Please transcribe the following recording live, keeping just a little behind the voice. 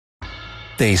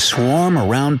They swarm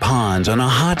around ponds on a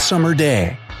hot summer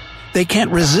day. They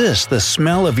can't resist the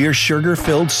smell of your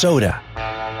sugar-filled soda.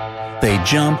 They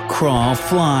jump, crawl,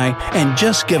 fly, and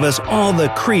just give us all the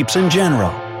creeps in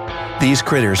general. These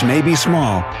critters may be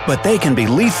small, but they can be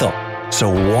lethal.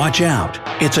 So watch out.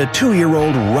 It's a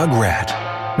 2-year-old rugrat.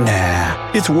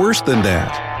 Nah, it's worse than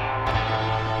that.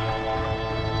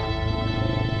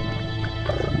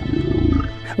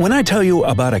 When I tell you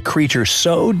about a creature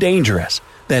so dangerous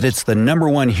that it's the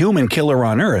 #1 human killer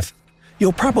on Earth,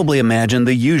 you'll probably imagine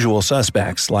the usual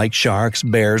suspects like sharks,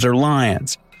 bears, or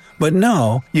lions. But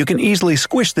no, you can easily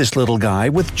squish this little guy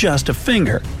with just a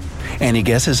finger. Any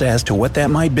guesses as to what that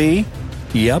might be?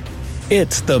 Yep,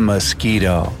 it's the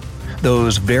mosquito.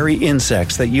 Those very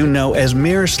insects that you know as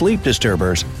mere sleep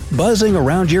disturbers, buzzing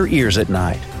around your ears at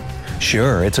night.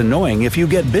 Sure, it's annoying if you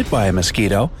get bit by a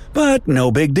mosquito, but no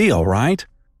big deal, right?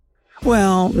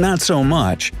 Well, not so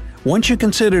much. Once you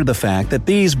consider the fact that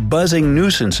these buzzing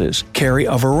nuisances carry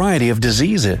a variety of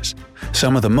diseases.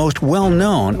 Some of the most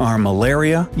well-known are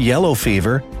malaria, yellow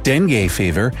fever, dengue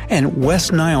fever, and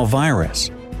West Nile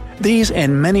virus. These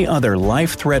and many other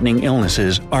life-threatening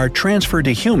illnesses are transferred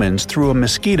to humans through a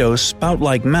mosquito's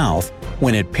spout-like mouth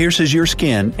when it pierces your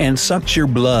skin and sucks your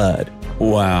blood.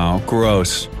 Wow,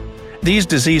 gross. These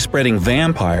disease-spreading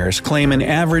vampires claim an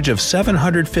average of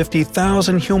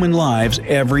 750,000 human lives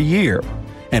every year,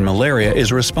 and malaria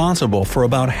is responsible for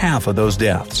about half of those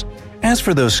deaths. As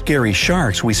for those scary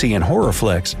sharks we see in horror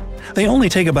flicks, they only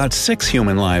take about 6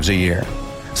 human lives a year.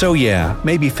 So yeah,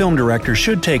 maybe film directors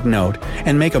should take note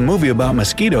and make a movie about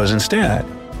mosquitoes instead.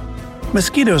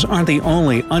 Mosquitoes aren't the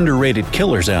only underrated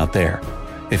killers out there.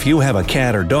 If you have a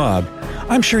cat or dog,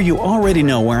 I'm sure you already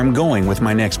know where I'm going with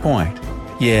my next point.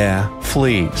 Yeah,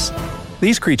 fleas.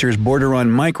 These creatures border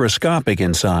on microscopic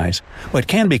in size, but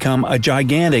can become a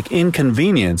gigantic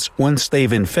inconvenience once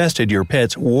they've infested your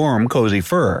pet's warm, cozy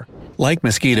fur. Like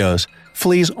mosquitoes,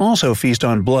 fleas also feast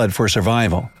on blood for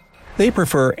survival. They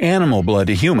prefer animal blood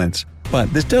to humans,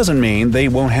 but this doesn't mean they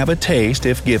won't have a taste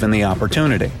if given the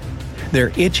opportunity.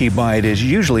 Their itchy bite is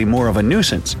usually more of a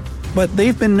nuisance, but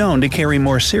they've been known to carry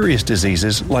more serious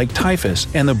diseases like typhus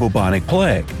and the bubonic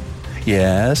plague.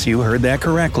 Yes, you heard that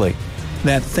correctly.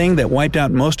 That thing that wiped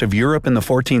out most of Europe in the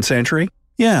 14th century?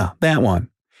 Yeah, that one.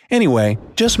 Anyway,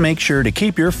 just make sure to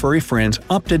keep your furry friends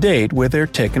up to date with their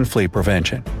tick and flea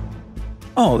prevention.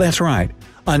 Oh, that's right.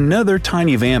 Another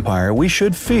tiny vampire we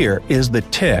should fear is the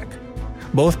tick.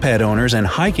 Both pet owners and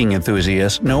hiking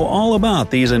enthusiasts know all about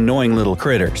these annoying little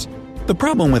critters. The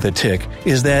problem with a tick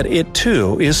is that it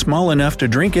too is small enough to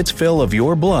drink its fill of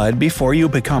your blood before you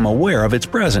become aware of its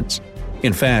presence.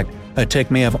 In fact, a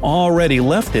tick may have already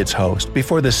left its host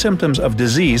before the symptoms of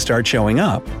disease start showing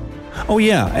up. Oh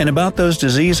yeah, and about those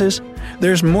diseases,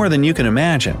 there's more than you can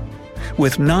imagine.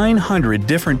 With 900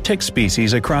 different tick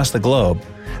species across the globe,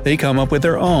 they come up with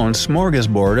their own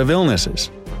smorgasbord of illnesses.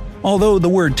 Although the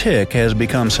word tick has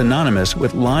become synonymous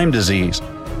with Lyme disease,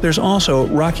 there's also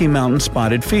Rocky Mountain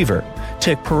spotted fever,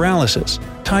 tick paralysis,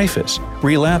 typhus,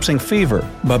 relapsing fever,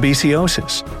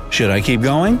 babesiosis. Should I keep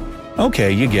going?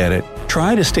 Okay, you get it.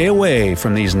 Try to stay away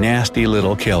from these nasty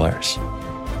little killers.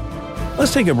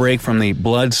 Let's take a break from the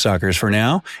bloodsuckers for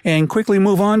now and quickly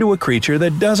move on to a creature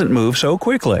that doesn't move so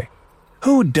quickly.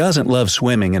 Who doesn't love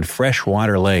swimming in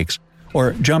freshwater lakes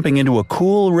or jumping into a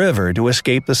cool river to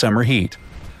escape the summer heat?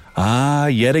 Ah,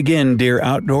 yet again, dear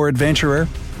outdoor adventurer,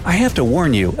 I have to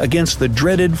warn you against the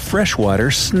dreaded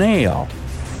freshwater snail.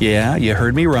 Yeah, you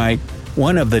heard me right.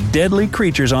 One of the deadly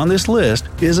creatures on this list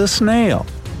is a snail.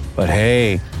 But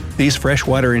hey, these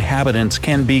freshwater inhabitants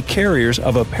can be carriers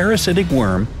of a parasitic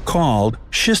worm called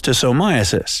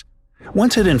schistosomiasis.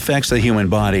 Once it infects the human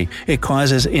body, it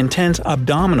causes intense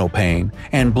abdominal pain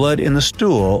and blood in the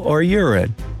stool or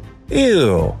urine.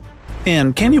 Ew!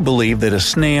 And can you believe that a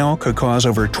snail could cause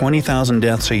over 20,000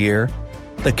 deaths a year?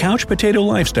 The couch potato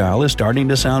lifestyle is starting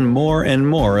to sound more and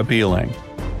more appealing.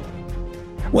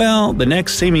 Well, the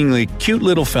next seemingly cute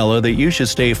little fellow that you should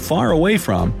stay far away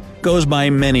from goes by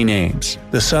many names: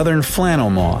 the southern flannel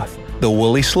moth, the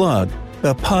woolly slug,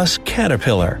 the pus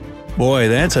caterpillar. Boy,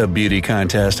 that's a beauty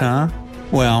contest, huh?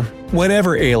 Well,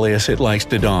 whatever alias it likes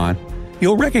to don,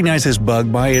 you'll recognize this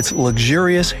bug by its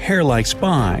luxurious hair-like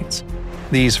spines.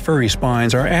 These furry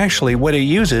spines are actually what it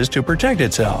uses to protect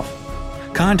itself.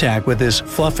 Contact with this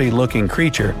fluffy-looking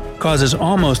creature causes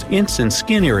almost instant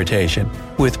skin irritation,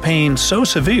 with pain so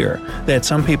severe that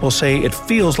some people say it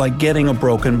feels like getting a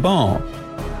broken bone.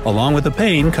 Along with the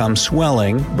pain comes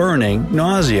swelling, burning,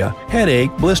 nausea, headache,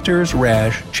 blisters,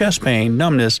 rash, chest pain,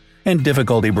 numbness, and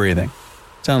difficulty breathing.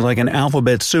 Sounds like an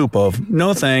alphabet soup of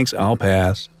 "no thanks, I'll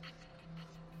pass."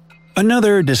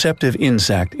 Another deceptive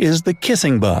insect is the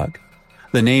kissing bug.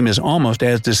 The name is almost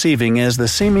as deceiving as the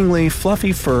seemingly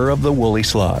fluffy fur of the woolly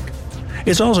slug.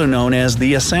 It's also known as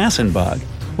the assassin bug,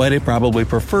 but it probably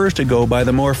prefers to go by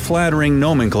the more flattering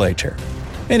nomenclature.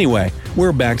 Anyway,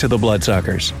 we're back to the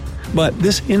bloodsuckers. But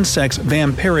this insect's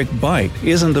vampiric bite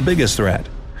isn't the biggest threat,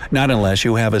 not unless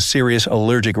you have a serious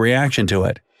allergic reaction to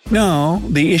it. No,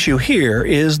 the issue here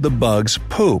is the bug's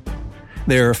poop.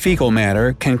 Their fecal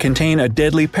matter can contain a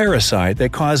deadly parasite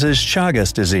that causes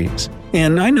Chagas disease.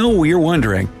 And I know you're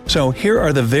wondering, so here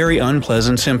are the very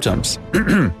unpleasant symptoms.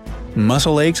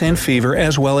 Muscle aches and fever,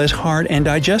 as well as heart and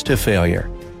digestive failure.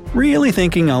 Really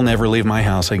thinking I'll never leave my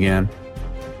house again.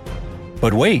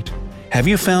 But wait, have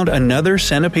you found another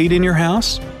centipede in your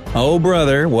house? Oh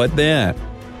brother, what then?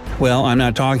 Well, I'm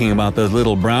not talking about those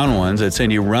little brown ones that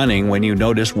send you running when you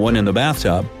notice one in the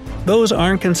bathtub. Those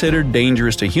aren't considered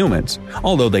dangerous to humans,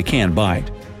 although they can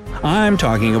bite. I'm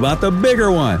talking about the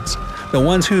bigger ones, the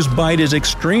ones whose bite is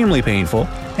extremely painful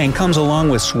and comes along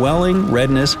with swelling,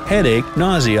 redness, headache,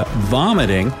 nausea,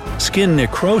 vomiting, skin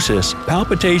necrosis,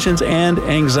 palpitations, and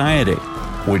anxiety.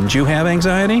 Wouldn't you have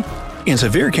anxiety? In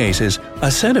severe cases,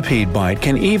 a centipede bite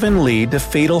can even lead to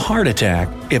fatal heart attack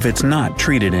if it's not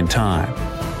treated in time.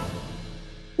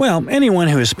 Well, anyone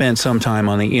who has spent some time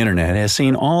on the internet has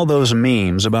seen all those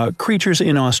memes about creatures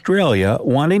in Australia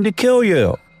wanting to kill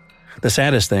you. The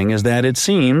saddest thing is that it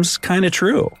seems kinda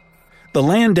true. The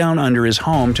land down under is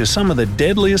home to some of the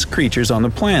deadliest creatures on the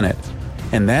planet,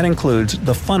 and that includes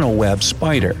the funnel web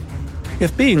spider.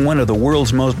 If being one of the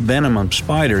world's most venomous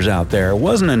spiders out there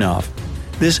wasn't enough,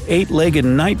 this 8-legged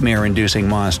nightmare-inducing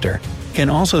monster can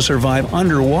also survive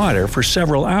underwater for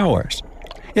several hours.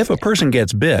 If a person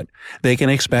gets bit, they can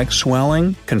expect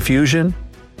swelling, confusion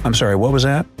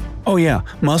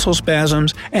muscle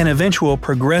spasms, and eventual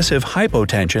progressive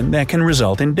hypotension that can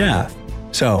result in death.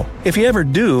 So, if you ever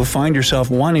do find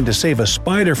yourself wanting to save a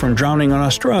spider from drowning in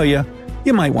Australia,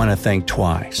 you might want to think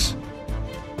twice.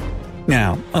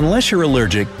 Now, unless you're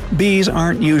allergic, bees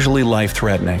aren't usually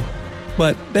life-threatening.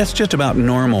 But that's just about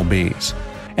normal bees.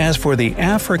 As for the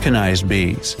Africanized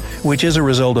bees, which is a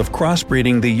result of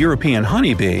crossbreeding the European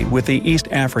honeybee with the East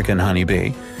African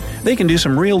honeybee, they can do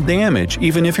some real damage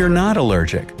even if you're not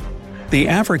allergic. The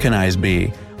Africanized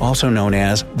bee, also known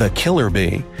as the killer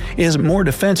bee, is more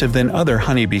defensive than other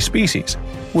honeybee species,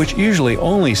 which usually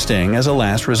only sting as a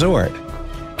last resort.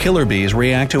 Killer bees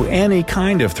react to any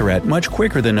kind of threat much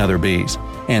quicker than other bees,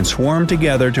 and swarm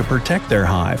together to protect their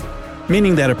hive,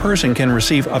 meaning that a person can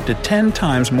receive up to 10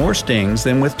 times more stings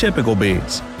than with typical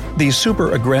bees. These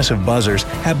super aggressive buzzers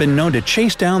have been known to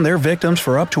chase down their victims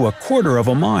for up to a quarter of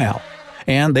a mile,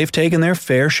 and they've taken their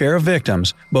fair share of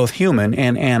victims, both human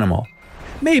and animal.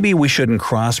 Maybe we shouldn't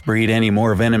crossbreed any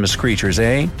more venomous creatures,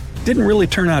 eh? Didn't really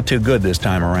turn out too good this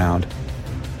time around.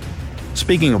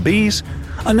 Speaking of bees,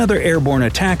 another airborne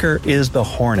attacker is the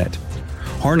hornet.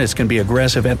 Hornets can be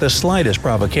aggressive at the slightest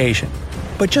provocation.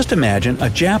 But just imagine a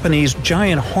Japanese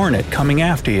giant hornet coming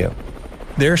after you.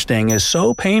 Their sting is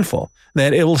so painful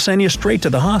that it will send you straight to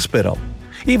the hospital.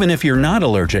 Even if you're not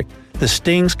allergic, the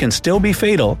stings can still be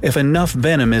fatal if enough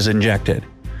venom is injected.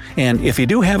 And if you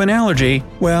do have an allergy,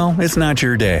 well, it's not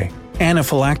your day.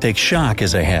 Anaphylactic shock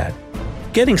is ahead.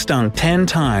 Getting stung 10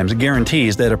 times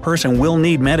guarantees that a person will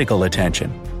need medical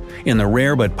attention. In the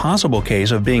rare but possible case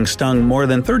of being stung more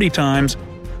than 30 times,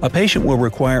 a patient will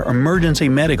require emergency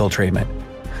medical treatment.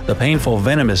 The painful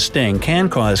venomous sting can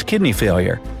cause kidney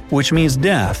failure, which means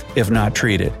death if not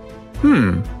treated.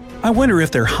 I wonder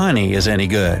if their honey is any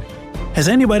good. Has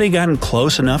anybody gotten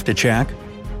close enough to check?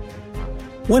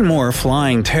 One more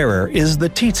flying terror is the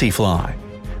tsetse fly.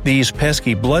 These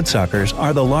pesky bloodsuckers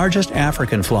are the largest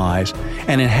African flies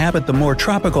and inhabit the more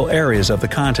tropical areas of the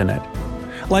continent.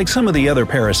 Like some of the other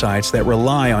parasites that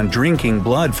rely on drinking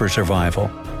blood for survival,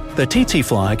 the tsetse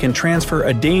fly can transfer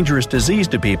a dangerous disease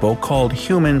to people called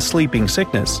human sleeping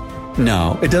sickness.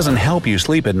 No, it doesn't help you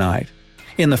sleep at night.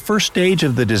 In the first stage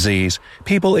of the disease,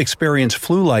 people experience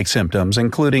flu-like symptoms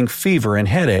including fever and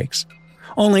headaches.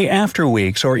 Only after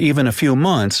weeks or even a few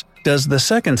months does the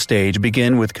second stage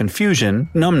begin with confusion,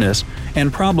 numbness,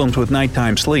 and problems with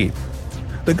nighttime sleep.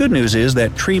 The good news is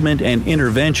that treatment and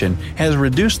intervention has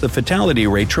reduced the fatality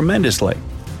rate tremendously,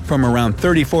 from around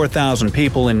 34,000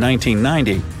 people in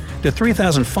 1990 to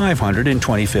 3,500 in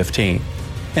 2015.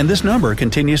 And this number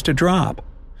continues to drop.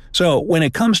 So, when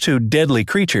it comes to deadly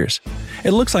creatures,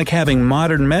 it looks like having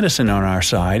modern medicine on our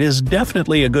side is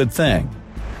definitely a good thing.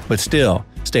 But still,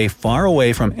 stay far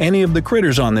away from any of the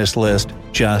critters on this list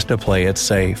just to play it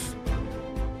safe.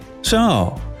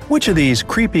 So, which of these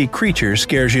creepy creatures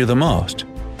scares you the most?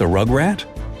 The rugrat?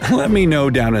 Let me know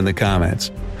down in the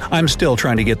comments. I'm still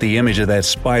trying to get the image of that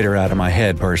spider out of my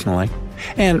head personally.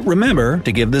 And remember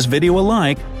to give this video a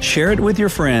like, share it with your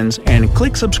friends, and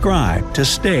click subscribe to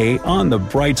stay on the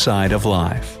bright side of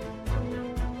life.